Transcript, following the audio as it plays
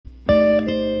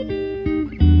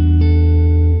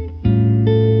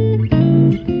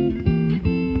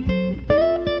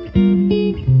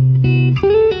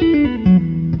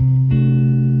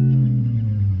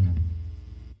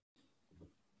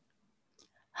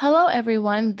Hello,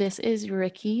 everyone. This is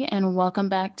Ricky, and welcome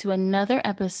back to another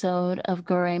episode of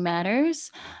Gore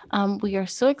Matters. We are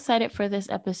so excited for this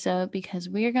episode because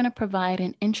we are going to provide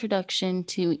an introduction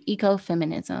to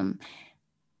ecofeminism.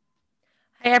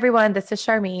 Hi, everyone. This is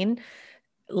Charmene.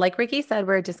 Like Ricky said,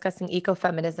 we're discussing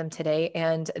ecofeminism today,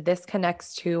 and this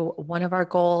connects to one of our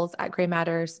goals at Gray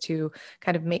Matters to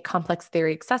kind of make complex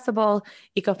theory accessible.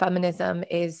 Ecofeminism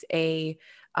is a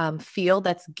field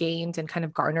that's gained and kind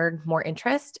of garnered more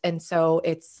interest. And so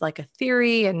it's like a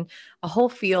theory and a whole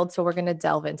field. So we're going to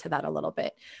delve into that a little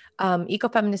bit.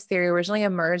 Ecofeminist theory originally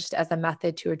emerged as a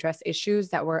method to address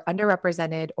issues that were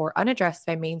underrepresented or unaddressed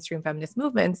by mainstream feminist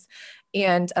movements.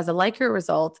 And as a likely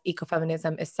result,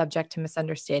 ecofeminism is subject to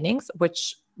misunderstandings,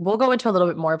 which we'll go into a little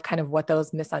bit more of kind of what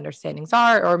those misunderstandings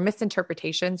are or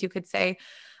misinterpretations, you could say.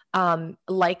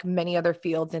 Like many other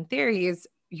fields and theories,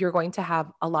 you're going to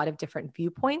have a lot of different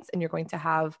viewpoints and you're going to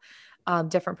have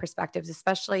different perspectives,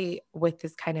 especially with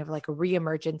this kind of like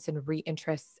reemergence and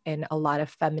reinterest in a lot of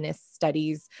feminist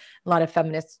studies, a lot of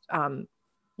feminist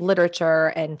literature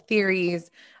and theories,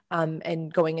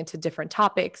 and going into different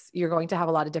topics. You're going to have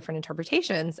a lot of different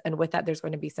interpretations. And with that, there's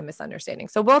going to be some misunderstanding.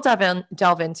 So we'll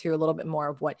delve into a little bit more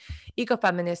of what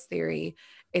ecofeminist theory,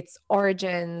 its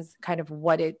origins, kind of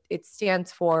what it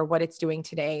stands for, what it's doing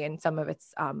today, and some of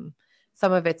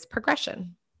its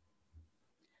progression.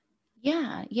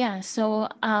 Yeah. So,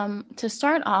 to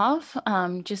start off,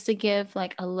 just to give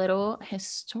like a little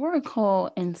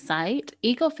historical insight,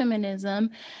 ecofeminism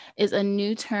is a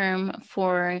new term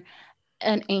for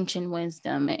an ancient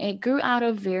wisdom. It grew out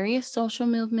of various social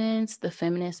movements, the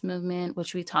feminist movement,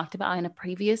 which we talked about in a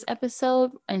previous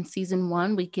episode. In season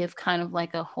one, we give kind of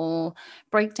like a whole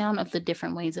breakdown of the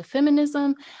different ways of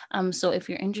feminism. So if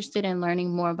you're interested in learning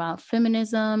more about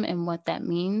feminism and what that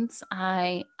means,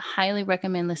 I highly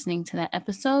recommend listening to that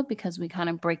episode because we kind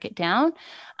of break it down.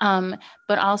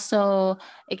 But also,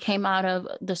 it came out of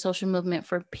the social movement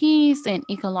for peace and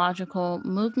ecological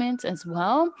movements as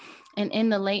well. And in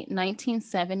the late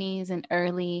 1970s and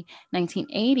early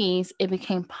 1980s, it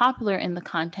became popular in the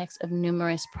context of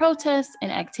numerous protests and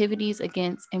activities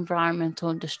against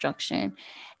environmental destruction,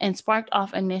 and sparked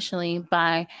off initially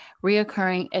by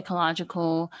reoccurring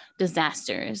ecological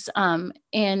disasters.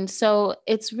 And so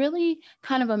it's really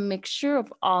kind of a mixture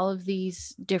of all of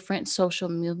these different social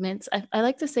movements. I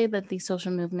like to say that these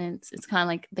social movements, it's kind of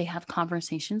like they have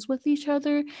conversations with each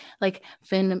other, like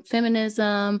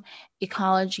feminism,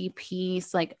 ecology,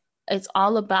 peace. Like it's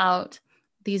all about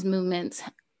these movements,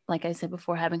 like I said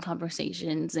before, having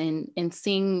conversations and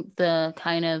seeing the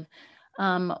kind of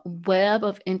web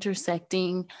of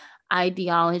intersecting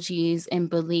ideologies and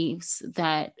beliefs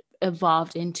that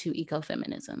evolved into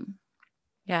ecofeminism.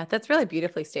 Yeah, that's really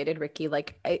beautifully stated, Ricky.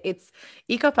 Like it's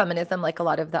ecofeminism, like a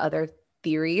lot of the other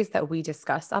theories that we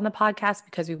discuss on the podcast,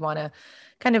 because we want to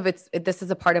kind of this is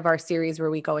a part of our series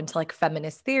where we go into like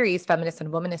feminist theories, feminist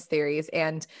and womanist theories,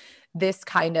 and this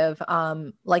kind of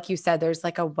like you said, there's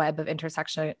like a web of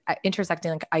intersecting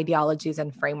like ideologies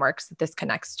and frameworks that this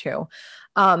connects to.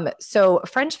 So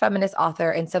French feminist author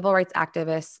and civil rights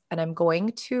activist, and I'm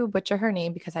going to butcher her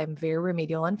name because I'm very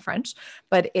remedial in French,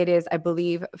 but it is, I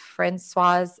believe,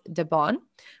 Françoise de Bon,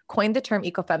 coined the term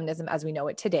ecofeminism as we know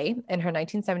it today in her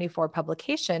 1974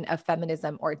 publication of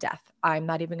Feminism or Death. I'm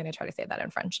not even going to try to say that in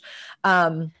French.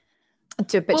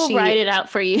 But We'll she write it out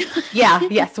for you. yeah,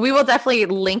 yes, we will definitely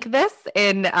link this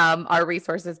in our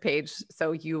resources page,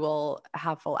 so you will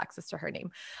have full access to her name,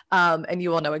 and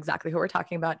you will know exactly who we're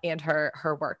talking about and her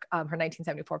work, her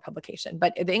 1974 publication.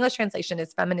 But the English translation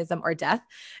is Feminism or Death,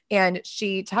 and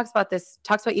she talks about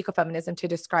ecofeminism to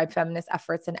describe feminist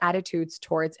efforts and attitudes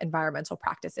towards environmental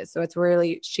practices. So it's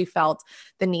really, she felt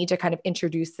the need to kind of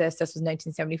introduce this. This was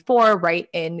 1974, right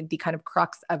in the kind of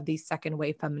crux of the second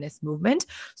wave feminist movement.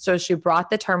 So she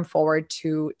brought the term forward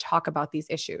to talk about these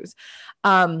issues.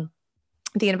 The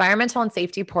Environmental and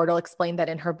Safety Portal explained that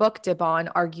in her book, de Bon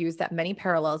argues that many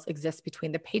parallels exist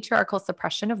between the patriarchal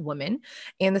suppression of women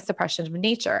and the suppression of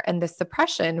nature, and this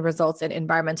suppression results in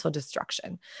environmental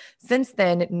destruction. Since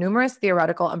then, numerous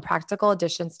theoretical and practical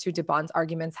additions to de Bon's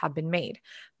arguments have been made.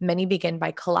 Many begin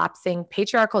by collapsing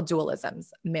patriarchal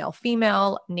dualisms,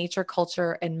 male-female,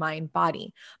 nature-culture, and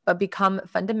mind-body, but become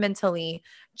fundamentally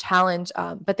challenge,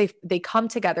 but they come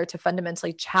together to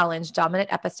fundamentally challenge dominant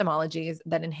epistemologies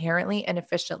that inherently and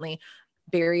efficiently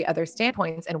bury other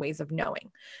standpoints and ways of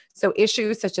knowing. So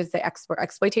issues such as the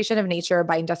exploitation of nature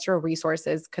by industrial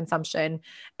resources consumption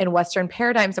and Western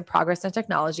paradigms of progress and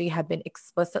technology have been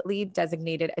explicitly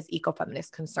designated as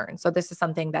ecofeminist concerns. So this is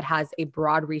something that has a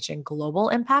broad-reaching global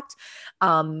impact.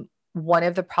 One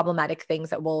of the problematic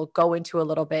things that we'll go into a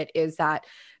little bit is that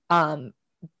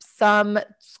some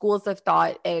schools of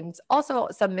thought and also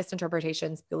some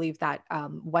misinterpretations believe that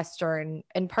Western,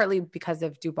 and partly because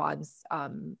of Dubon's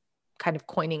kind of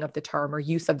coining of the term or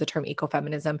use of the term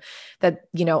ecofeminism, that,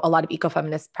 you know, a lot of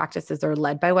ecofeminist practices are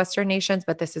led by Western nations,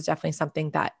 but this is definitely something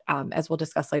that, as we'll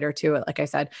discuss later too, like I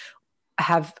said,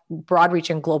 have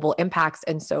broad-reaching global impacts.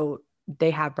 And so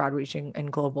they have broad-reaching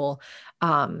and global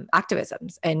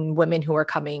activisms, and women who are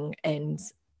coming and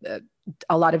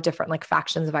a lot of different like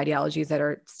factions of ideologies that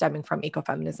are stemming from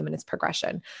ecofeminism and its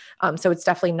progression. So it's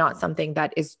definitely not something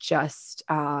that is just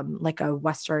like a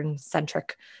Western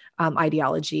centric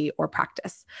ideology or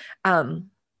practice.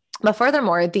 But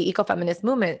furthermore, the ecofeminist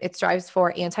movement, it strives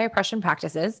for anti-oppression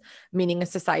practices, meaning a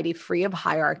society free of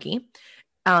hierarchy,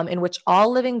 in which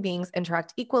all living beings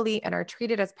interact equally and are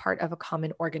treated as part of a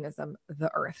common organism,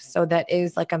 the earth. So that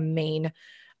is like a main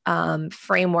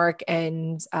framework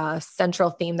and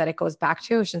central theme that it goes back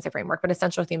to. I shouldn't say framework, but a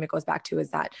central theme it goes back to is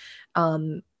that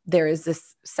there is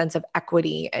this sense of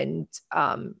equity and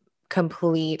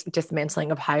complete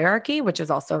dismantling of hierarchy, which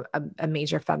is also a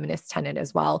major feminist tenet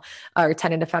as well, or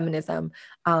tenet of feminism.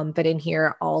 But in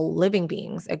here, all living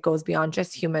beings, it goes beyond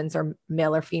just humans or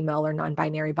male or female or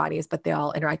non-binary bodies, but they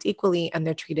all interact equally and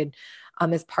they're treated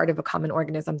as part of a common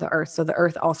organism, the earth. So the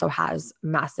earth also has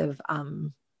massive,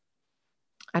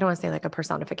 I don't want to say like a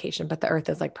personification, but the earth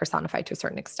is like personified to a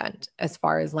certain extent as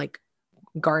far as like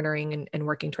garnering and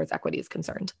working towards equity is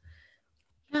concerned.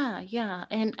 Yeah.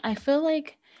 And I feel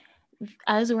like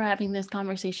as we're having this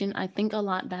conversation, I think a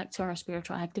lot back to our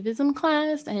spiritual activism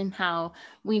class and how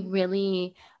we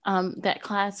really, that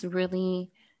class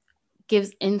really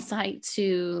gives insight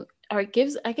to, or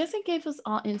gives, I guess it gave us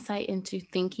all insight into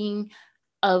thinking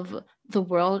of the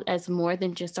world as more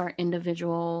than just our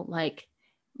individual, like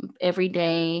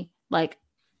everyday, like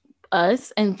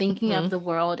us, and thinking of Mm-hmm. the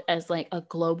world as like a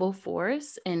global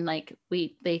force. And like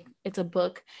it's a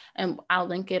book, and I'll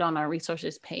link it on our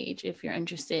resources page if you're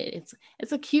interested.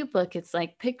 It's a cute book. It's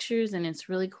like pictures and it's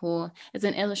really cool. It's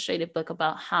an illustrated book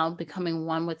about how becoming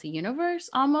one with the universe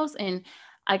almost. And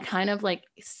I kind of like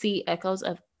see echoes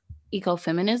of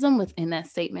ecofeminism within that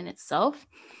statement itself.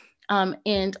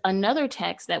 And another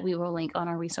text that we will link on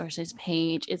our resources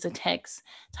page is a text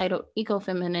titled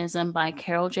Ecofeminism by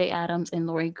Carol J. Adams and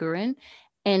Lori Gurin.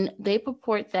 And they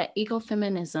purport that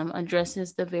ecofeminism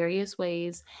addresses the various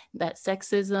ways that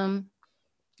sexism,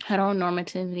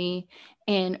 heteronormativity,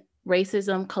 and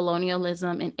racism,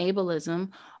 colonialism, and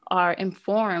ableism are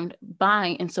informed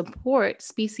by and support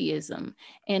speciesism,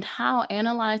 and how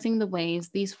analyzing the ways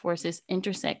these forces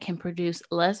intersect can produce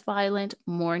less violent,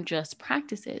 more just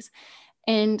practices.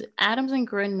 And Adams and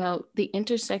Grun note the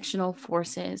intersectional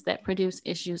forces that produce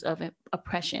issues of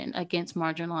oppression against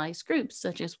marginalized groups,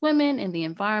 such as women and the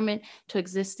environment, to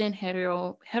existing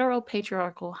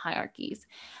heteropatriarchal hierarchies.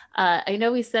 I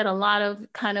know we said a lot of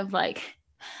kind of like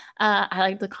I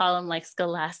like to call them like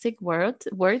scholastic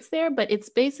words there, but it's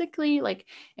basically like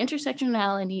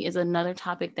intersectionality is another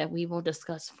topic that we will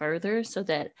discuss further so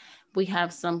that we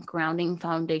have some grounding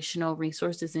foundational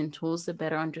resources and tools to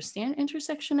better understand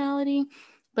intersectionality.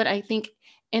 But I think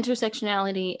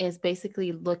intersectionality is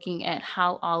basically looking at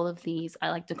how all of these,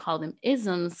 I like to call them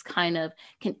isms, kind of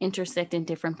can intersect in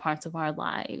different parts of our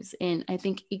lives. And I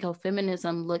think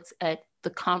ecofeminism looks at the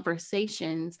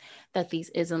conversations that these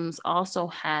isms also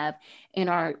have in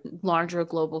our larger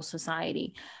global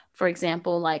society. For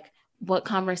example, like what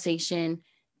conversation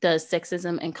does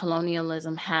sexism and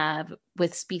colonialism have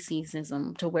with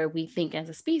speciesism, to where we think as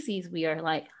a species we are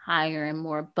like higher and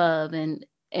more above, and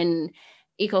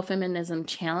ecofeminism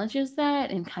challenges that,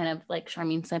 and kind of like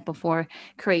Charmaine said before,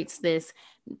 creates this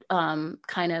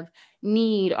kind of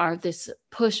need or this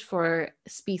push for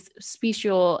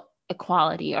special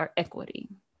equality or equity.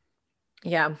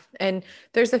 Yeah. And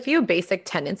there's a few basic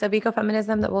tenets of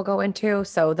ecofeminism that we'll go into.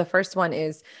 So the first one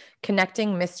is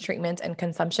connecting mistreatment and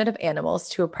consumption of animals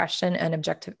to oppression and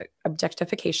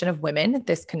objectification of women.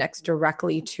 This connects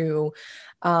directly to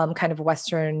kind of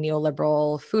Western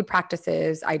neoliberal food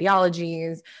practices,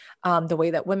 ideologies, the way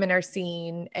that women are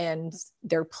seen and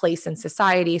their place in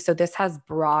society. So this has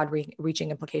broad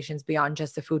reaching implications beyond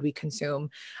just the food we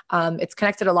consume. It's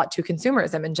connected a lot to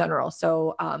consumerism in general.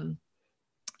 So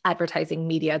advertising,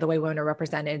 media, the way women are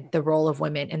represented, the role of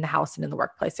women in the house and in the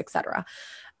workplace, et cetera.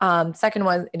 Second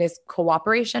one, it is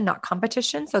cooperation, not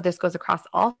competition. So this goes across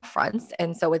all fronts.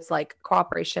 And so it's like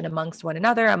cooperation amongst one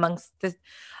another,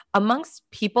 amongst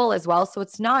people as well. So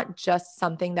it's not just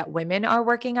something that women are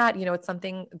working at, you know, it's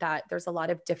something that there's a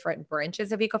lot of different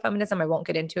branches of ecofeminism. I won't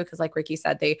get into it because like Ricky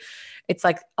said, it's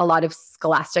like a lot of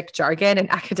scholastic jargon and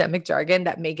academic jargon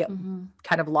that may get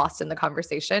kind of lost in the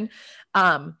conversation.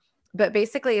 But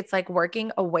basically, it's like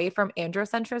working away from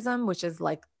androcentrism, which is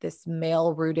like this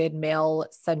male rooted, male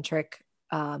centric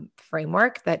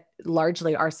framework that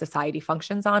largely our society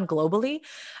functions on globally,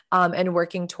 and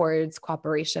working towards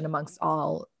cooperation amongst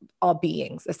all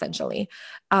beings, essentially.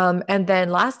 And then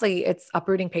lastly, it's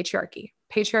uprooting patriarchy.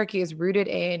 Patriarchy is rooted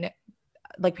in,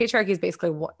 like, patriarchy is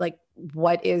basically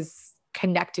what is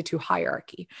connected to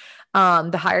hierarchy.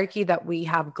 The hierarchy that we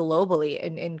have globally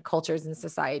in cultures and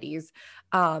societies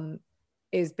um,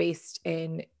 is based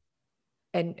in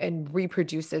and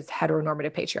reproduces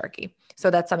heteronormative patriarchy. So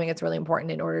that's something that's really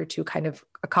important in order to kind of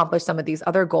accomplish some of these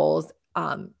other goals.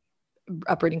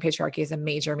 Uprooting patriarchy is a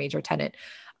major, major tenet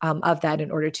of that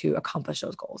in order to accomplish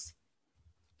those goals.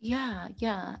 Yeah,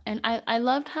 yeah. And I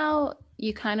loved how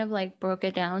you kind of like broke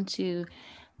it down to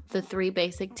the three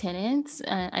basic tenets.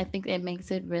 I think it makes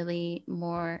it really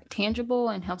more tangible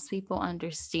and helps people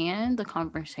understand the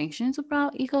conversations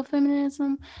about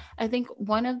ecofeminism. I think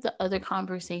one of the other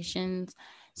conversations,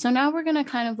 so now we're going to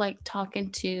kind of like talk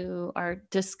into or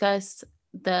discuss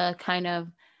the kind of,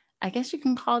 I guess you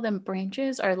can call them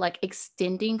branches or like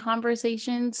extending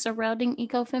conversations surrounding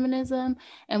ecofeminism.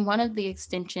 And one of the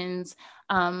extensions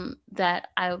that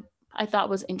I thought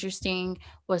was interesting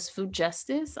was food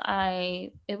justice.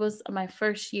 It was my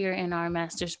first year in our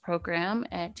master's program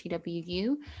at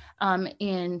TWU,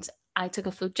 and I took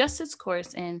a food justice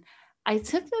course. And I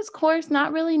took this course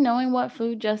not really knowing what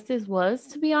food justice was.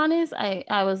 To be honest,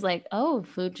 I was like, oh,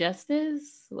 food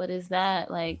justice, what is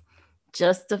that? Like,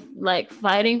 like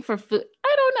fighting for food.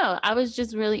 I don't know. I was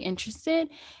just really interested,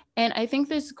 and I think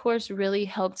this course really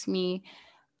helped me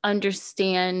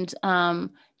understand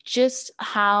just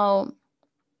how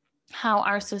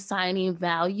our society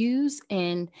values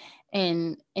and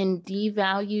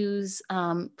devalues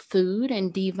food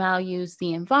and devalues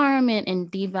the environment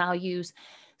and devalues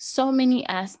so many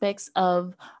aspects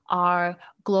of our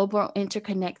global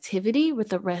interconnectivity with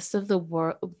the rest of the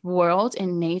world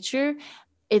and nature.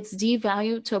 It's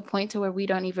devalued to a point to where we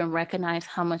don't even recognize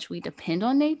how much we depend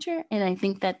on nature. And I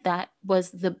think that that was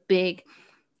the big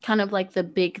kind of like the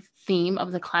big theme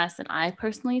of the class that I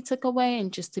personally took away,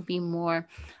 and just to be more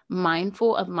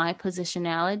mindful of my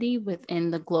positionality within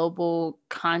the global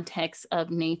context of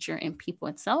nature and people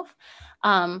itself.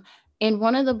 And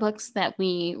one of the books that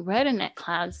we read in that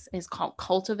class is called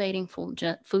Cultivating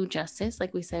Food Justice.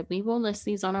 Like we said, we will list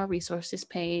these on our resources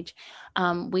page.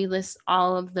 We list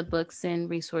all of the books and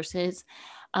resources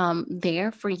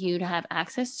there for you to have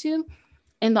access to.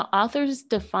 And the authors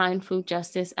define food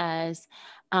justice as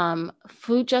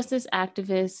food justice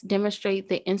activists demonstrate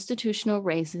the institutional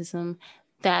racism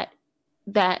that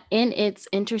that in its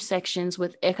intersections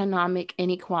with economic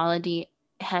inequality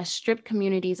has stripped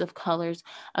communities of colors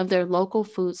of their local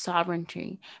food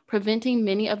sovereignty, preventing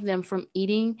many of them from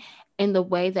eating in the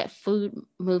way that food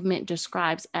movement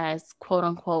describes as quote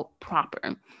unquote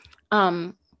proper.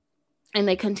 Um, and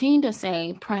they continue to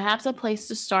say, perhaps a place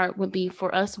to start would be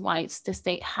for us whites to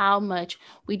state how much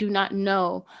we do not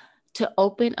know, to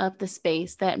open up the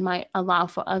space that might allow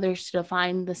for others to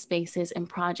define the spaces and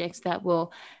projects that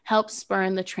will help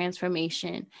spur the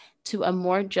transformation to a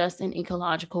more just and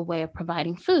ecological way of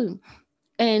providing food.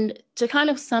 And to kind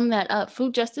of sum that up,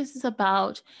 food justice is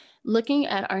about looking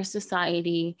at our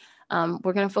society.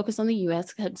 We're going to focus on the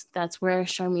US because that's where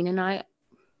Charmaine and I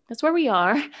that's where we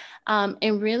are,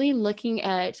 and really looking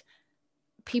at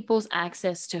people's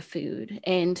access to food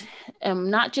and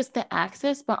not just the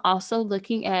access, but also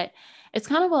looking at it's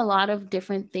kind of a lot of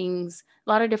different things, a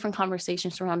lot of different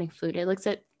conversations surrounding food. It looks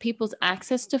at people's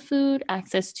access to food,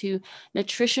 access to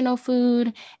nutritional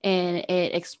food, and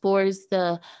it explores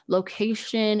the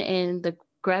location and the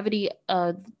gravity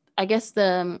of, I guess,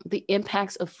 the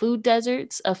impacts of food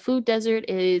deserts. A food desert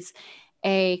is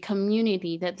a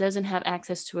community that doesn't have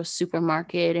access to a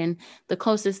supermarket, and the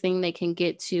closest thing they can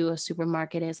get to a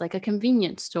supermarket is like a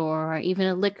convenience store or even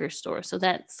a liquor store. So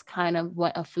that's kind of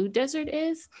what a food desert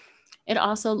is. It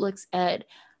also looks at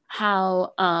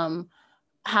how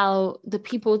how the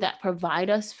people that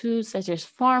provide us food, such as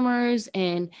farmers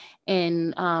and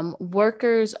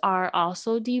workers, are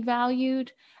also devalued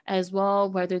as well,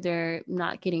 whether they're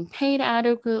not getting paid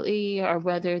adequately or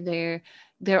whether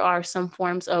there are some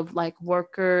forms of like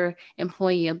worker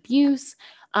employee abuse.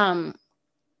 So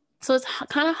it's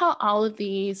kind of how all of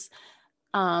these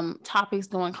topics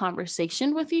go in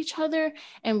conversation with each other,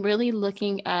 and really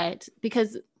looking at,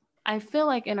 because I feel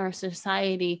like in our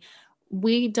society,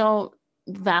 we don't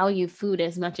value food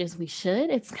as much as we should.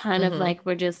 It's kind of Mm-hmm. like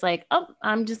we're just like, oh,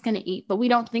 I'm just going to eat, but we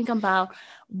don't think about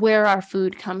where our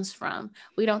food comes from.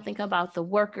 We don't think about the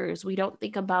workers. We don't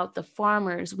think about the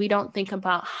farmers. We don't think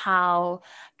about how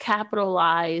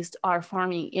capitalized our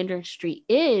farming industry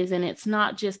is. And it's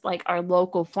not just like our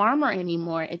local farmer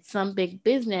anymore. It's some big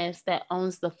business that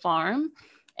owns the farm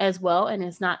as well, and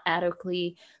is not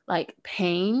adequately like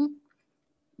paying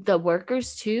the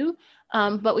workers too.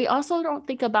 But we also don't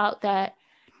think about that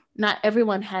not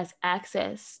everyone has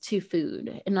access to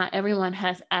food, and not everyone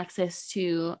has access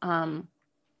to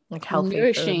Like healthy food.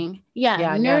 nourishing, yeah,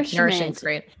 Yeah, nourishing's nourishment,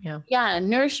 great. Yeah. yeah,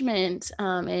 nourishment,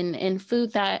 and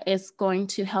food that is going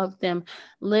to help them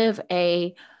live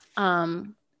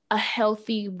um a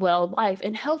healthy, well life.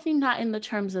 And healthy not in the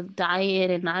terms of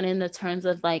diet, and not in the terms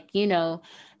of like,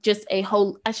 just a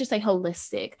whole, I should say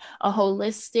holistic, a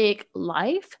holistic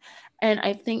life. And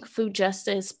I think food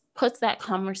justice puts that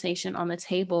conversation on the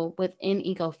table within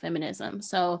ecofeminism.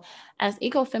 So as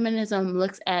ecofeminism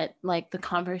looks at like the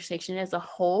conversation as a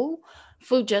whole,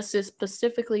 food justice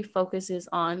specifically focuses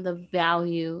on the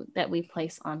value that we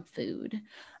place on food.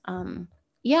 Um,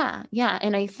 yeah,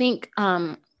 and I think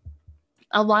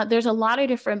there's a lot of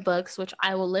different books which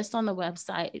I will list on our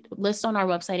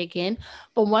website again.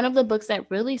 But one of the books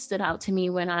that really stood out to me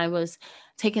when I was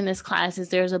taking this class is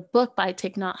there's a book by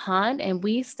Thich Nhat Hanh, and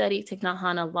we studied Thich Nhat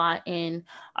Hanh a lot in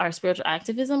our spiritual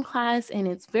activism class, and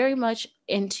it's very much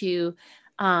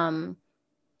um,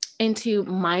 into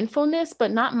mindfulness,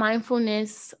 but not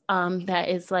mindfulness that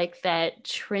is like that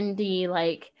trendy,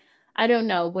 like, I don't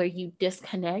know, where you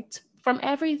disconnect from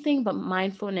everything, but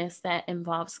mindfulness that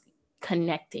involves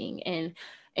connecting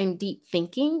and deep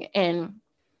thinking. And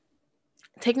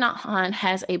Thich Nhat Hanh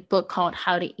has a book called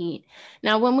How to Eat.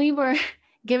 Now, when we were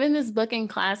given this book in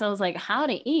class, I was like, how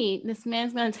to eat? This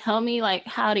man's gonna tell me like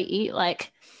how to eat,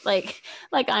 like like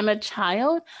I'm a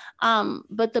child.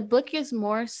 But the book is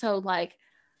more so like,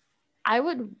 I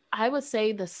would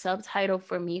say the subtitle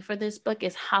for me for this book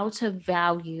is how to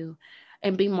value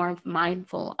and be more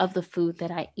mindful of the food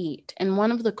that I eat. And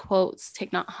one of the quotes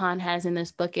Thich Nhat Hanh has in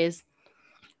this book is,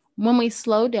 when we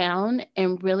slow down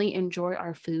and really enjoy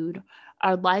our food,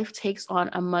 our life takes on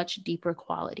a much deeper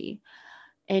quality.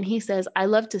 And he says, I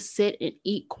love to sit and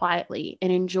eat quietly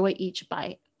and enjoy each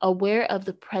bite, aware of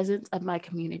the presence of my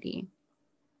community,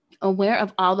 aware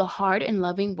of all the hard and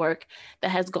loving work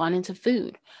that has gone into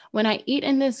food. When I eat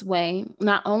in this way,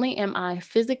 not only am I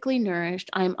physically nourished,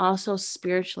 I am also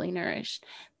spiritually nourished.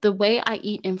 The way I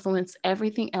eat influences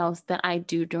everything else that I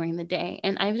do during the day.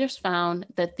 And I've just found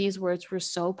that these words were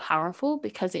so powerful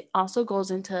because it also goes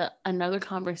into another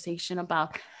conversation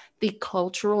about the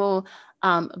cultural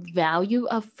value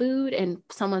of food and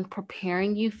someone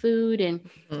preparing you food, and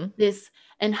Mm-hmm. this,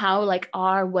 and how like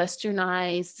our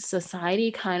westernized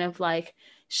society kind of like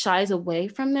shies away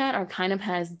from that, or kind of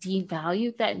has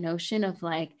devalued that notion of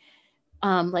like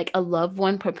a loved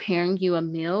one preparing you a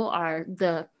meal, or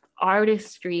the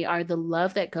artistry, or the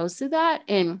love that goes to that.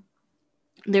 And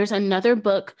there's another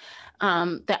book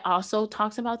that also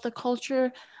talks about the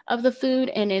culture of the food,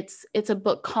 and it's a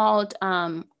book called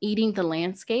Eating the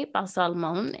Landscape by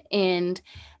Salomon. And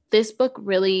this book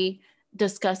really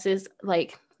discusses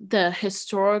like the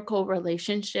historical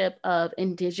relationship of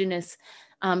indigenous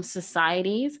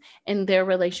societies and their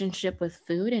relationship with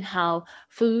food, and how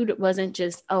food wasn't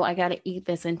just, oh, I got to eat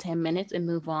this in 10 minutes and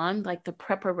move on. Like the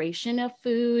preparation of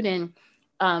food, and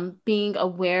being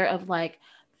aware of like,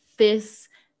 this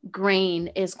grain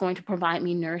is going to provide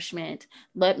me nourishment.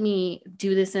 Let me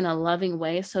do this in a loving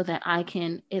way so that I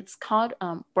can, it's called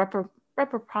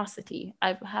reciprocity.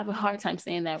 I have a hard time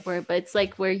saying that word, but it's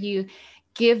like where you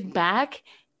give back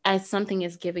as something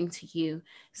is giving to you. Mm.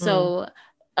 So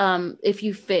if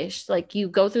you fish, like you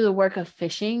go through the work of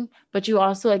fishing, but you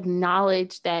also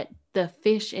acknowledge that the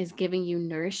fish is giving you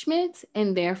nourishment,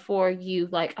 and therefore you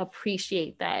like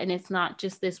appreciate that. And it's not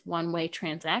just this one way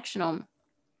transactional.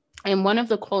 And one of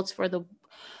the quotes for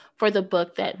the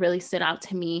book that really stood out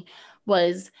to me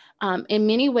was, in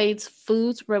many ways,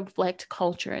 foods reflect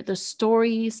culture. The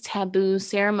stories, taboos,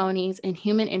 ceremonies, and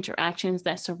human interactions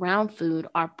that surround food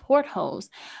are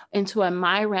portholes into a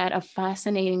myriad of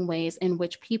fascinating ways in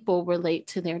which people relate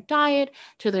to their diet,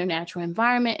 to their natural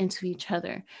environment, and to each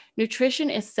other.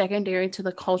 Nutrition is secondary to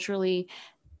the culturally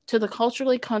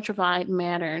contrived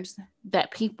manners that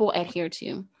people adhere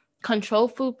to. Control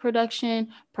food production,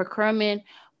 procurement,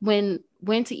 when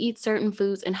to eat certain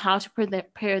foods, and how to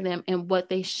prepare them, and what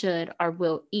they should or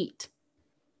will eat.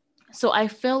 So I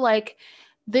feel like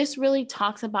this really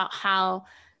talks about how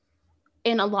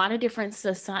in a lot of different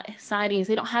societies,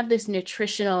 they don't have this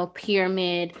nutritional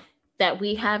pyramid that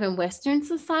we have in Western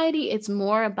society. It's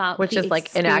more about Which the is like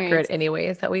inaccurate experience.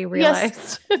 anyways, that we Yes,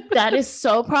 realized. that is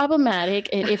so problematic.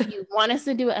 And if you want us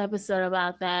to do an episode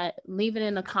about that, leave it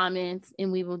in the comments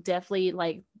and we will definitely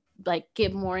like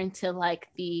get more into like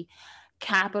the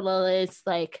capitalist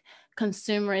like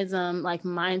consumerism like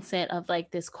mindset of like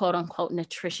this quote unquote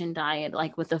nutrition diet,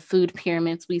 like with the food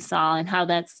pyramids we saw and how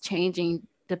that's changing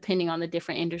depending on the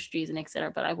different industries and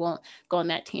etc. But I won't go on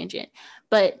that tangent.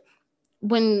 But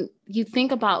when you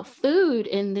think about food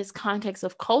in this context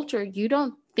of culture, you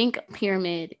don't think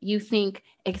pyramid, you think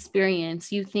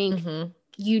experience, you think, Mm-hmm.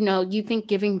 you think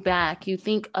giving back, you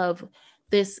think of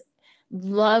this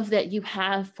love that you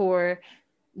have for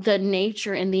the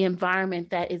nature and the environment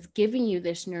that is giving you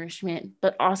this nourishment,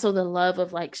 but also the love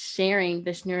of like sharing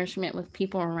this nourishment with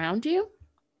people around you.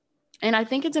 And I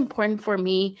think it's important for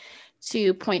me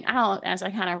to point out as I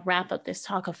kind of wrap up this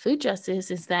talk of food justice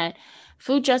is that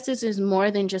food justice is more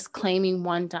than just claiming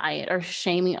one diet or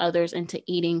shaming others into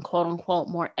eating quote unquote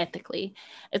more ethically.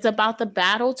 It's about the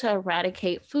battle to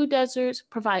eradicate food deserts,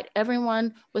 provide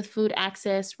everyone with food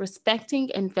access,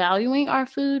 respecting and valuing our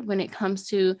food when it comes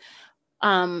to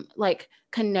like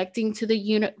connecting to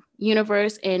the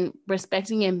universe and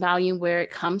respecting and valuing where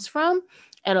it comes from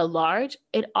at a large.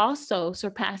 It also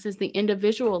surpasses the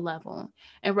individual level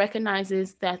and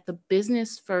recognizes that the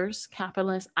business first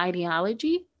capitalist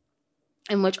ideology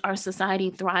in which our society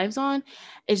thrives on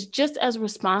is just as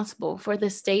responsible for the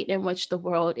state in which the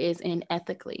world is in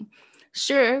ethically.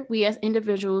 Sure, we as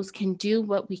individuals can do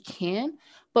what we can,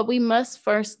 but we must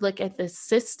first look at the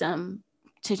system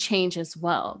to change as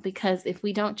well. Because if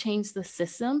we don't change the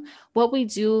system, what we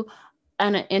do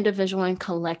on an individual and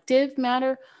collective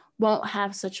matter won't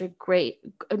have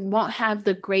won't have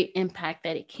the great impact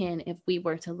that it can if we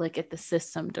were to look at the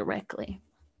system directly.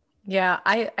 Yeah,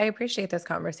 I appreciate this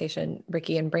conversation,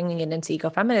 Ricky, and bringing it into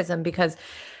ecofeminism because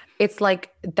it's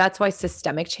like that's why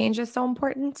systemic change is so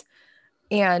important.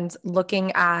 And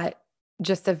looking at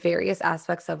just the various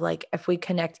aspects of like if we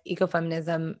connect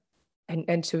ecofeminism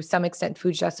and to some extent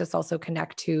food justice also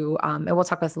connect to and we'll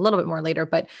talk about this a little bit more later,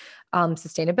 but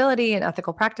sustainability and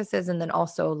ethical practices, and then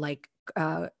also like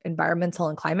environmental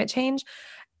and climate change.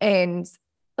 And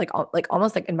like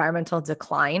almost like environmental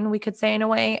decline, we could say in a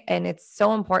way. And it's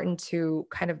so important to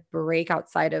kind of break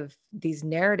outside of these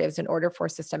narratives in order for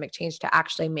systemic change to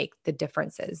actually make the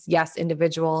differences. Yes,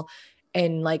 individual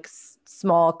and like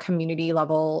small community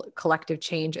level collective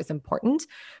change is important,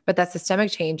 but that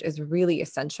systemic change is really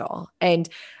essential. And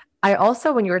I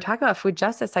also, when you were talking about food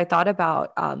justice, I thought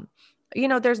about,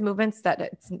 there's movements that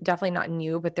it's definitely not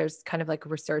new, but there's kind of like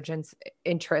resurgence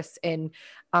interest in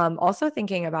also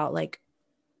thinking about like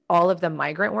all of the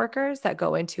migrant workers that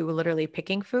go into literally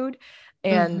picking food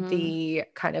and Mm-hmm. the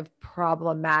kind of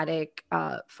problematic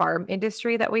farming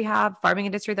industry that we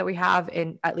have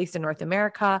in at least in North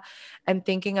America, and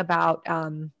thinking about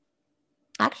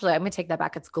actually, I'm going to take that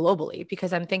back. It's globally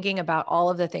because I'm thinking about all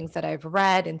of the things that I've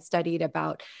read and studied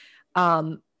about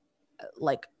um,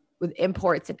 like with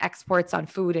imports and exports on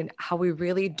food and how we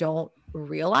really don't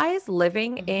realize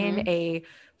living in Mm-hmm. a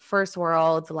first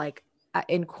world, like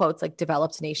in quotes, like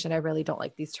developed nation. I really don't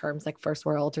like these terms like first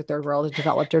world or third world or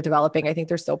developed or developing. I think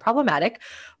they're so problematic.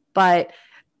 But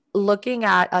looking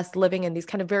at us living in these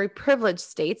kind of very privileged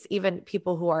states, even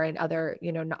people who are in other,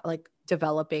 not like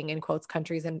developing in quotes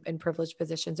countries and in privileged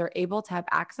positions are able to have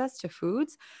access to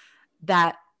foods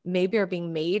that maybe are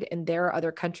being made in their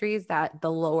other countries that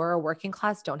the lower working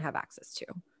class don't have access to,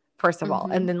 first of all.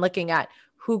 Mm-hmm. And then looking at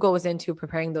who goes into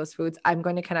preparing those foods, I'm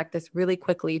going to connect this really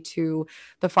quickly to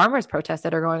the farmers' protests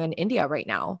that are going on in India right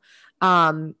now.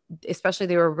 Especially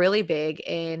they were really big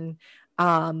in,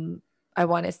 I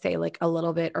want to say like a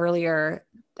little bit earlier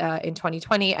in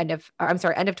 2020, end of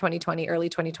 2020, early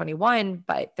 2021,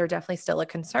 but they're definitely still a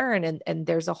concern. And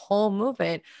there's a whole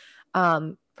movement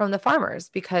from the farmers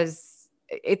because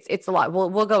it's a lot.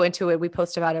 We'll go into it. We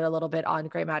post about it a little bit on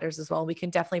Gray Matters as well. We can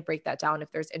definitely break that down if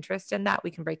there's interest in that.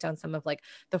 We can break down some of like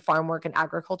the farm work and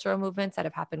agricultural movements that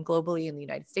have happened globally in the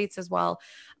United States as well,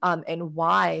 and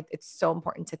why it's so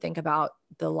important to think about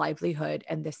the livelihood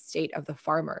and the state of the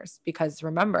farmers. Because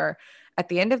remember, at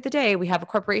the end of the day, we have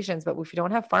corporations, but if we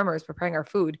don't have farmers preparing our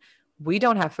food, we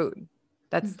don't have food.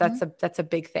 That's Mm-hmm. that's a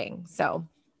big thing. So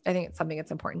I think it's something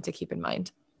that's important to keep in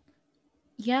mind.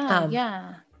 Yeah, Um,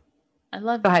 yeah. I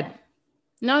love Go ahead. that.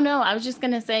 No, I was just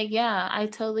going to say, yeah, I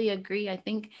totally agree. I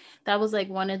think that was like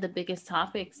one of the biggest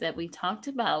topics that we talked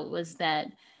about was that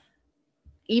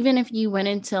even if you went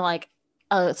into like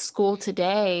a school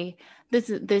today, this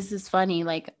is funny.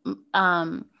 Like,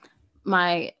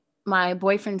 my my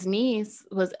boyfriend's niece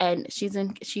was at she's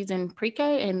in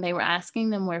pre-K, and they were asking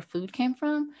them where food came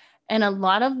from, and a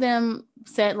lot of them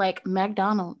said like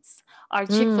McDonald's or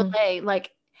Mm, Chick-fil-A,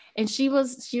 like, and she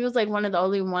was like one of the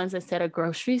only ones that said a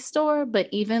grocery store. But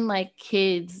even like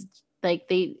kids, like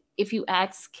they, if you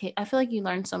ask kids, I feel like you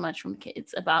learn so much from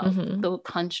kids about mhm. the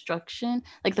construction,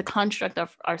 like the construct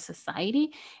of our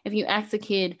society. If you ask a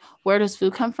kid, where does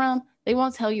food come from, they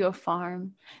won't tell you a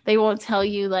farm. They won't tell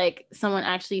you like someone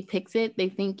actually picks it. They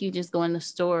think you just go in the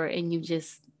store and you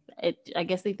just I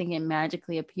guess they think it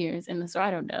magically appears in the store.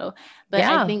 I don't know. But I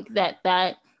Yeah, think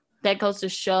that goes to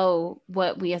show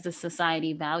what we as a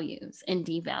society values and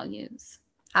devalues.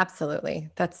 absolutely.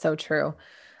 That's so true.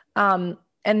 Um,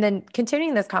 and then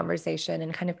continuing this conversation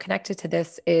and kind of connected to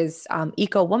this is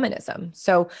eco-womanism.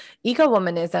 So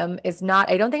eco-womanism is not,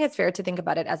 I don't think it's fair to think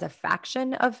about it as a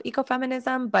faction of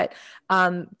ecofeminism, but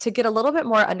to get a little bit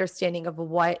more understanding of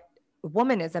what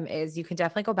womanism is, you can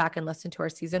definitely go back and listen to our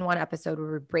season 1 episode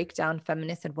where we break down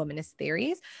feminist and womanist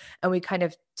theories. And we kind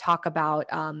of talk about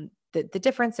the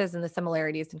differences and the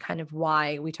similarities and kind of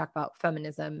why we talk about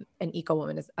feminism and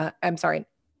eco-womanism. I'm sorry,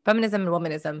 feminism and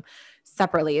womanism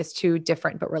separately as two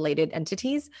different but related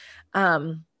entities.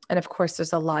 And of course,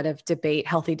 there's a lot of debate,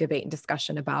 healthy debate and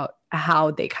discussion about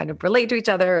how they kind of relate to each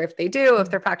other, if they do, if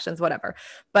they're factions, whatever.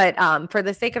 But for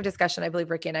the sake of discussion, I believe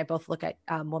Ricky and I both look at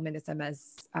womanism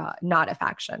as not a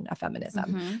faction of feminism.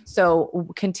 Mm-hmm. So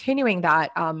continuing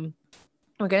that,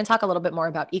 we're going to talk a little bit more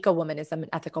about eco-womanism and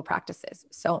ethical practices.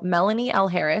 So Melanie L.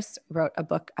 Harris wrote a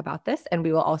book about this, and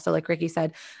we will also, like Ricky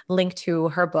said, link to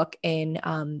her book in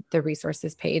the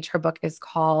resources page. Her book is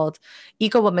called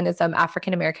Eco-Womanism,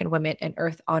 African American Women and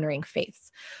Earth Honoring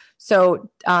Faiths. So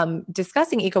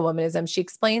discussing eco-womanism, she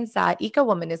explains that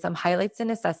eco-womanism highlights the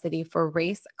necessity for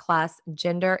race, class,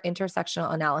 gender,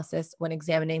 intersectional analysis when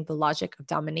examining the logic of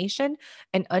domination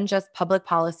and unjust public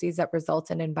policies that result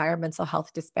in environmental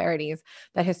health disparities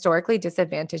that historically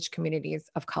disadvantaged communities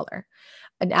of color.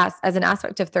 And as an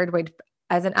aspect of third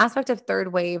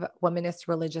wave womanist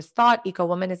religious thought,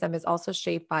 eco-womanism is also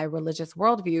shaped by religious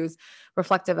worldviews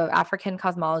reflective of African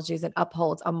cosmologies and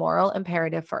upholds a moral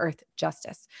imperative for earth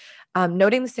justice.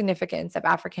 Noting the significance of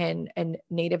African and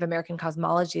Native American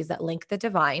cosmologies that link the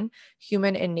divine,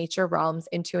 human, and nature realms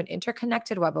into an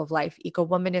interconnected web of life,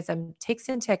 eco-womanism takes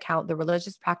into account the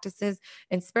religious practices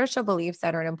and spiritual beliefs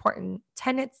that are important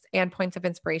tenets and points of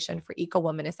inspiration for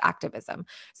eco-womanist activism.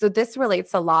 So this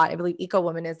relates a lot. I believe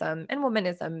eco-womanism and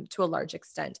womanism, to a large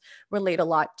extent, relate a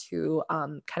lot to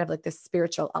kind of like this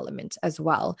spiritual element as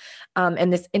well,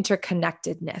 and this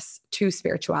interconnectedness to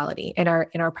spirituality in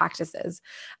our practices.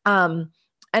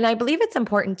 And I believe it's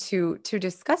important to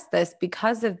discuss this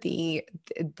because of the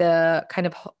kind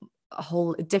of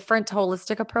whole different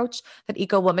holistic approach that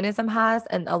eco-womanism has,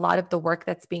 and a lot of the work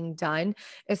that's being done,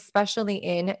 especially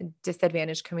in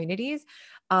disadvantaged communities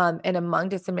and among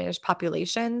disadvantaged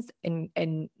populations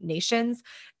and nations,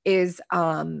 is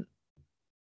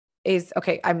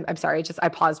okay. I'm sorry. Just I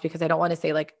paused because I don't want to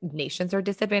say like nations are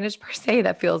disadvantaged per se.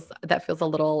 That feels a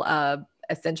little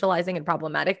essentializing and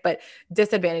problematic. But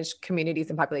disadvantaged communities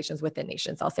and populations within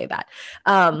nations. I'll say that.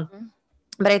 Um, Mm-hmm.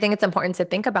 but I think it's important to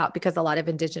think about because a lot of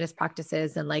indigenous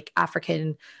practices and like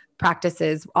African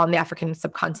practices on the African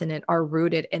subcontinent are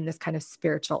rooted in this kind of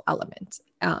spiritual element.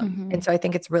 And Mm-hmm. so I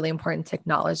think it's really important to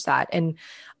acknowledge that. And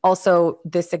also,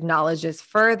 this acknowledges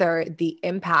further the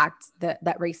impact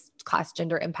that race, class,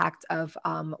 gender impact of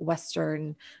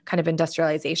Western kind of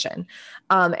industrialization.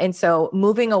 And so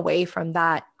moving away from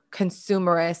that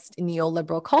consumerist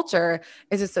neoliberal culture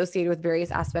is associated with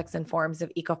various aspects and forms of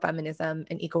ecofeminism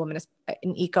and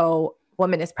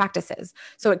eco-womanist practices.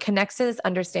 So it connects to this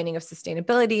understanding of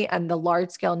sustainability and the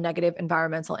large-scale negative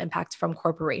environmental impact from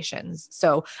corporations.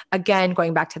 So again,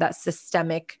 going back to that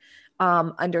systemic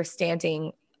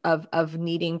understanding of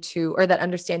needing to, or that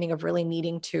understanding of really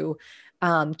needing to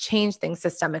change things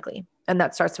systemically. And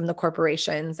that starts from the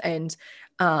corporations. And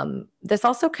this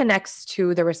also connects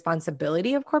to the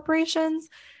responsibility of corporations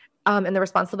and the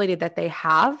responsibility that they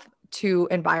have to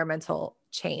environmental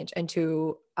change and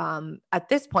to at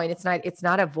this point it's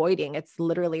not avoiding, it's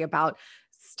literally about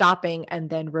stopping and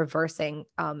then reversing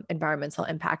environmental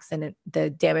impacts and the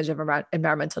damage of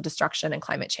environmental destruction and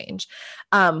climate change.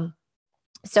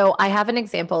 So I have an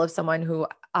example of someone who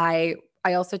I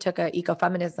also took an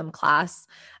ecofeminism class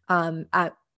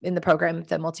at in the program,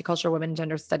 the Multicultural Women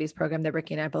Gender Studies program that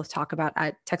Ricky and I both talk about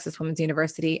at Texas Women's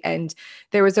University. And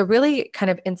there was a really kind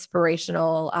of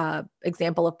inspirational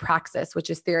example of praxis, which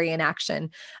is theory in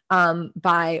action,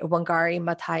 by Wangari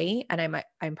Maathai. And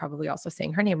I'm probably also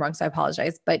saying her name wrong, so I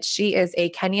apologize. But she was a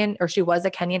Kenyan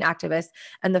activist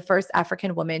and the first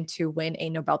African woman to win a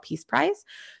Nobel Peace Prize.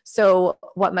 So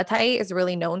what Maathai is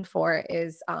really known for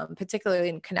is particularly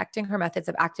in connecting her methods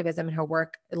of activism and her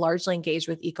work largely engaged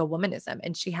with eco-womanism.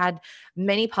 And she had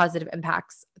many positive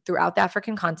impacts throughout the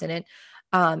African continent,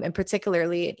 and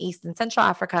particularly in East and Central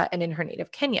Africa and in her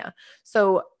native Kenya.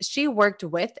 So she worked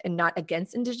with and not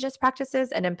against Indigenous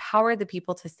practices and empowered the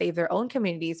people to save their own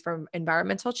communities from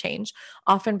environmental change,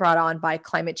 often brought on by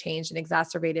climate change and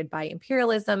exacerbated by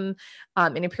imperialism,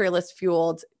 and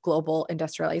imperialist-fueled global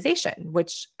industrialization,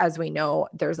 which, as we know,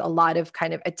 there's a lot of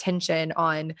kind of attention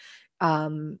on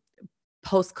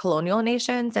post-colonial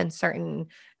nations and certain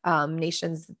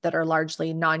nations that are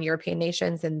largely non-European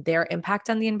nations and their impact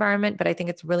on the environment. But I think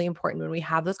it's really important when we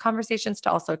have those conversations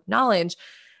to also acknowledge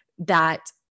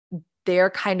that they're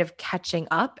kind of catching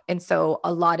up. And so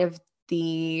a lot of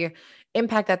the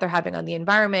impact that they're having on the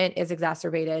environment is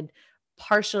exacerbated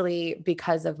partially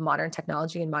because of modern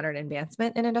technology and modern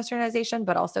advancement in industrialization,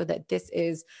 but also that this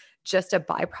is just a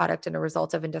byproduct and a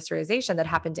result of industrialization that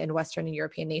happened in Western and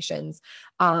European nations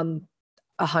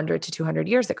 100 to 200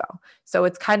 years ago. So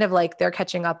it's kind of like they're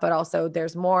catching up, but also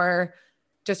there's more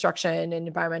destruction and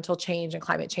environmental change and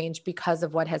climate change because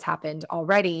of what has happened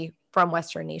already from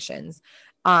Western nations,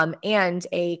 and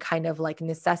a kind of like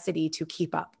necessity to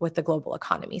keep up with the global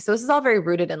economy. So this is all very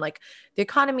rooted in like the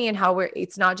economy and how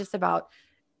it's not just about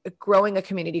growing a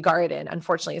community garden,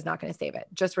 unfortunately, is not going to save it.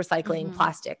 Just recycling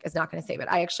plastic is not going to save it.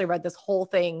 I actually read this whole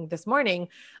thing this morning.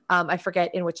 I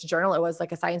forget in which journal it was,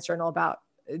 like a science journal, about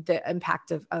the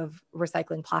impact of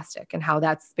recycling plastic and how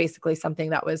that's basically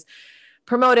something that was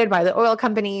promoted by the oil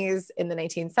companies in the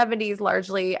 1970s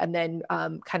largely, and then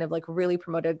kind of like really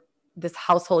promoted this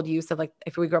household use of, like,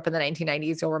 if we grew up in the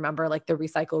 1990s, you'll remember like the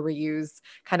recycle, reuse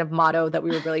kind of motto that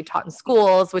we were really taught in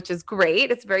schools, which is great.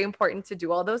 It's very important to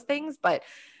do all those things. But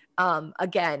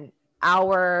again,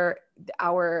 our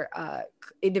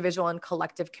individual and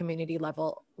collective community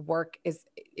level work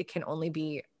it can only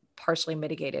be partially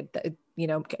mitigated,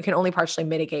 can only partially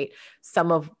mitigate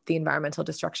some of the environmental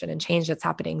destruction and change that's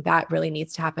happening. That really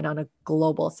needs to happen on a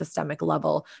global systemic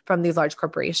level from these large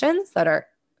corporations that are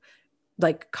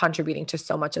like contributing to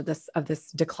so much of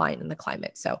this decline in the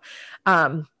climate. So,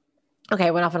 okay,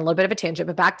 I went off on a little bit of a tangent,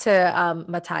 but back to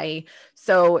Maathai.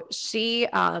 So she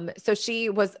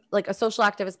was like a social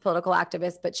activist, political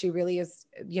activist, but she really is,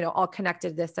 all connected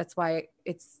to this. That's why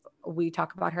we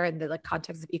talk about her in the like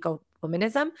context of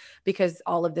eco-feminism, because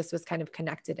all of this was kind of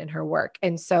connected in her work.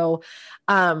 And so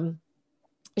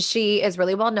she is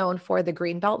really well known for the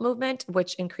Greenbelt movement,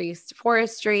 which increased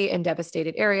forestry in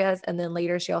devastated areas. And then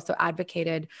later she also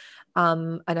advocated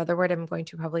another word I'm going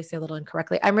to probably say a little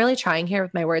incorrectly. I'm really trying here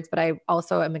with my words, but I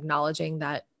also am acknowledging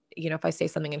that, if I say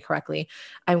something incorrectly,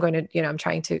 I'm going to, I'm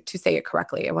trying to say it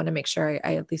correctly. I want to make sure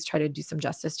I at least try to do some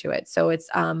justice to it. So it's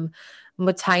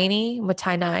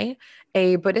Mutainai,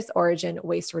 a Buddhist origin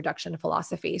waste reduction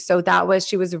philosophy. So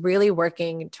she was really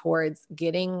working towards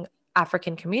getting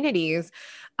African communities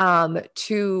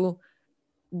to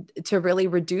really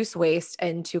reduce waste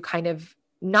and to kind of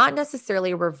not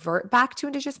necessarily revert back to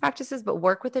indigenous practices, but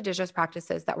work with indigenous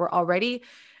practices that were already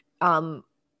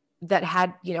that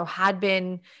had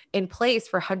been in place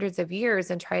for hundreds of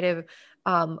years, and try to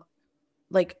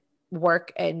like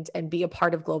work and be a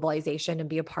part of globalization and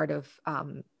be a part of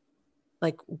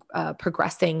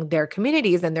progressing their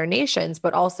communities and their nations,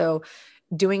 but also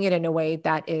doing it in a way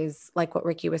that is like what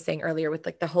Ricky was saying earlier with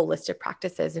like the holistic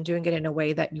practices, and doing it in a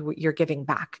way that you're giving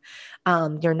back.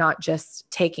 You're not just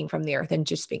taking from the earth and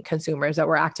just being consumers, that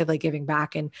we're actively giving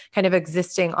back and kind of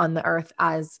existing on the earth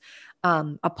as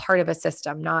a part of a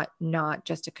system, not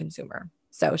just a consumer.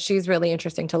 So she's really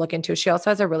interesting to look into. She also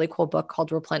has a really cool book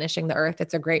called Replenishing the Earth.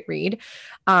 It's a great read.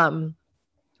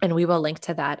 And we will link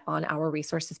to that on our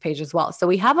resources page as well. So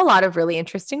we have a lot of really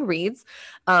interesting reads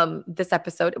this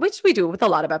episode, which we do with a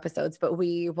lot of episodes, but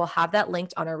we will have that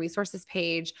linked on our resources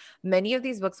page. Many of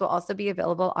these books will also be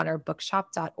available on our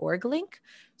bookshop.org link.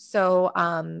 So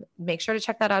make sure to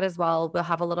check that out as well. We'll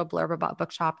have a little blurb about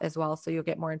Bookshop as well, so you'll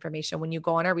get more information. When you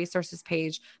go on our resources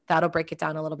page, that'll break it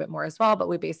down a little bit more as well. But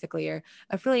we basically are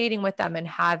affiliating with them and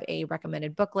have a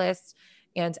recommended book list.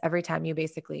 And every time you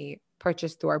basically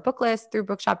purchase through our book list, through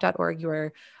bookshop.org,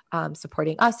 you're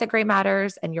supporting us at Gray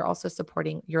Matters, and you're also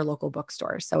supporting your local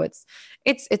bookstore. So it's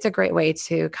a great way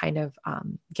to kind of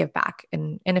give back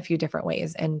in a few different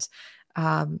ways. And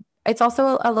It's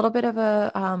also a little bit of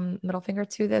a middle finger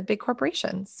to the big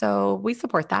corporations. So we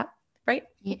support that, right?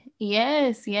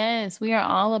 Yes, yes. We are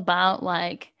all about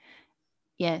like,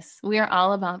 yes, we are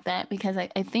all about that because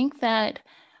I think that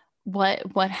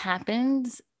what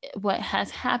happens what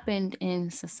has happened in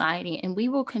society, and we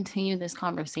will continue this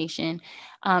conversation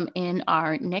in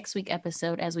our next week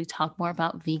episode as we talk more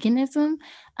about veganism.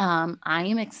 I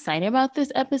am excited about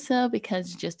this episode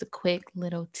because, just a quick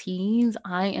little tease,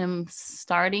 I am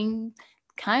starting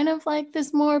kind of like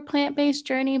this more plant-based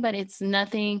journey, but it's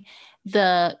nothing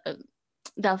the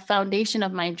the foundation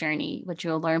of my journey, what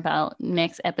you'll learn about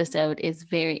next episode, is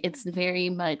it's very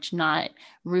much not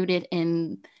rooted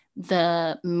in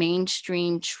the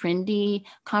mainstream trendy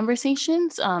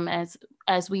conversations.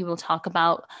 As we will talk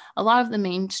about, a lot of the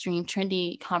mainstream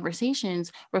trendy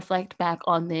conversations reflect back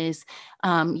on this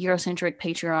Eurocentric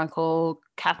patriarchal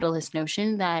capitalist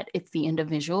notion that it's the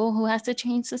individual who has to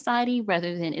change society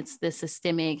rather than it's the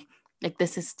systemic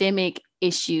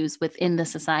issues within the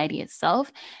society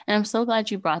itself. And I'm so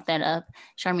glad you brought that up,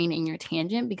 Charmaine, in your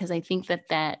tangent, because I think that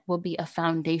that will be a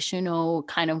foundational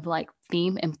kind of like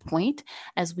theme and point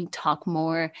as we talk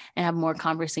more and have more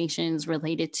conversations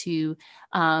related to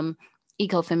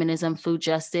ecofeminism, food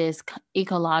justice,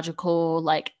 ecological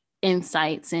like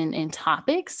insights and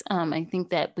topics. I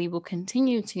think that we will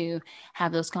continue to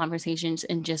have those conversations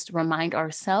and just remind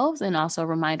ourselves and also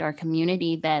remind our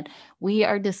community that we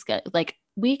are like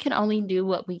we can only do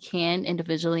what we can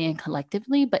individually and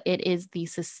collectively, but it is the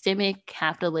systemic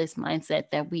capitalist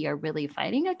mindset that we are really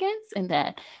fighting against and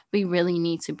that we really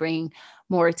need to bring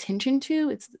more attention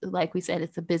to. It's like we said,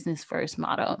 it's a business first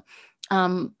model.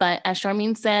 But as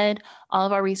Charmaine said, all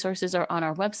of our resources are on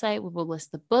our website. We will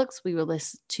list the books. We will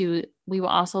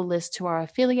also list to our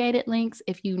affiliated links.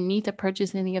 If you need to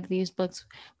purchase any of these books,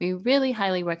 we really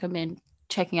highly recommend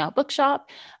checking out Bookshop.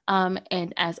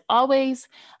 And as always,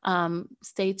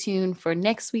 stay tuned for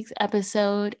next week's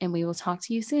episode, and we will talk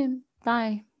to you soon.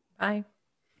 Bye. Bye.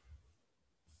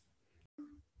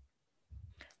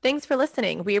 Thanks for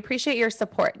listening. We appreciate your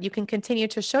support. You can continue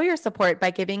to show your support by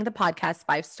giving the podcast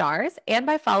 5 stars and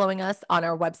by following us on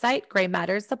our website,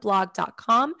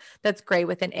 graymatterstheblog.com. That's gray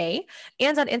with an A,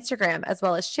 and on Instagram, as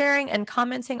well as sharing and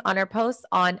commenting on our posts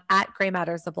on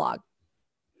 @graymatterstheblog.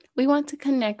 We want to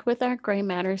connect with our Gray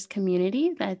Matters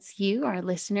community. That's you, our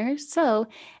listeners. So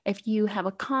if you have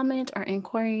a comment or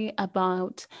inquiry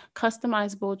about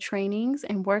customizable trainings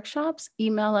and workshops,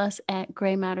 email us at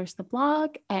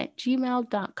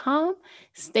graymatterstheblog@gmail.com.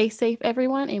 Stay safe,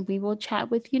 everyone, and we will chat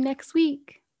with you next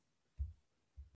week.